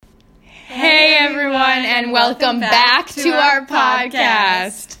and welcome back to our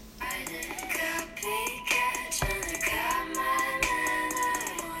podcast.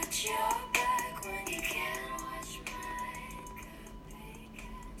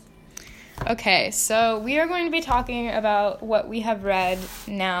 Okay, so we are going to be talking about what we have read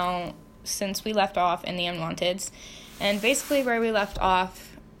now since we left off in The Unwanteds. And basically where we left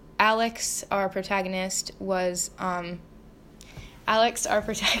off, Alex, our protagonist, was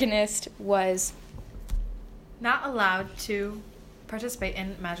not allowed to participate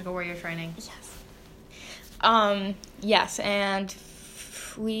in magical warrior training. Yes, and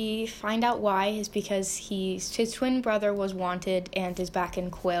we find out why is because his twin brother was wanted and is back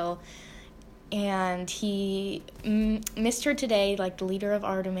in Quill. And he, Mr. Today, like, the leader of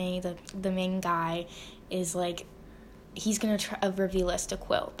Artemis, the main guy, is, like, he's going to reveal us to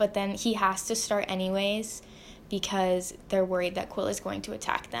Quill. But then he has to start anyways because they're worried that Quill is going to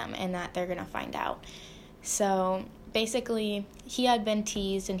attack them and that they're going to find out. So, basically, he had been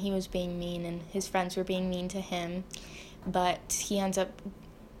teased and he was being mean and his friends were being mean to him. But he ends up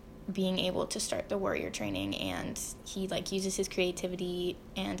being able to start the warrior training, and he like uses his creativity,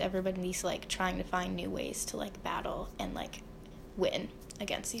 and everybody's like trying to find new ways to like battle and like win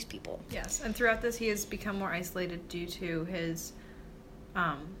against these people. Yes, and throughout this he has become more isolated due to his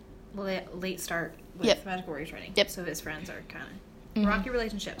late start with magical warrior training. So his friends are kind of rocky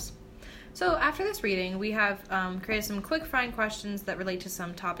relationships. So after this reading, we have created some quick fine questions that relate to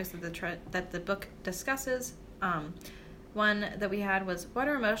some topics that the book discusses. One that we had was, what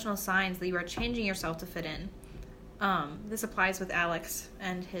are emotional signs that you are changing yourself to fit in? This applies with Alex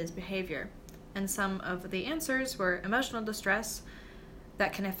and his behavior. And some of the answers were emotional distress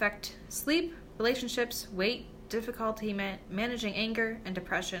that can affect sleep, relationships, weight, difficulty managing anger, and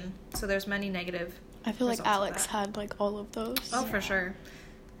depression. So there's many negative I feel like Alex had like all of those. Oh, for sure.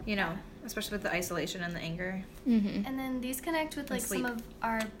 You know, especially with the isolation and the anger. Mm-hmm. And then these connect with like some of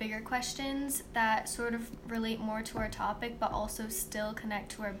our bigger questions that sort of relate more to our topic but also still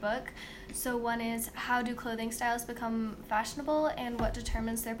connect to our book. So one is, how do clothing styles become fashionable and what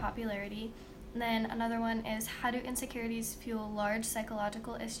determines their popularity? And then another one is, how do insecurities fuel large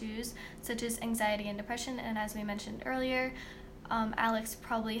psychological issues such as anxiety and depression? And as we mentioned earlier, Alex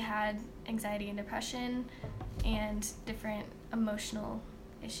probably had anxiety and depression and different emotional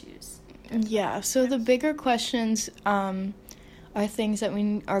issues. Yeah, so the bigger questions are things that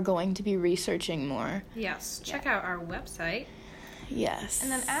we are going to be researching more. Yes, check out our website. Yes.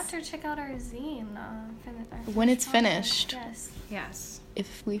 And then after, check out our zine. When it's finished. Yes.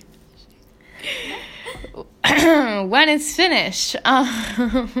 If we... when it's finished.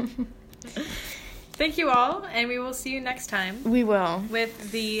 Thank you all, and we will see you next time. We will.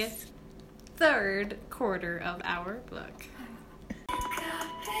 With the third quarter of our book.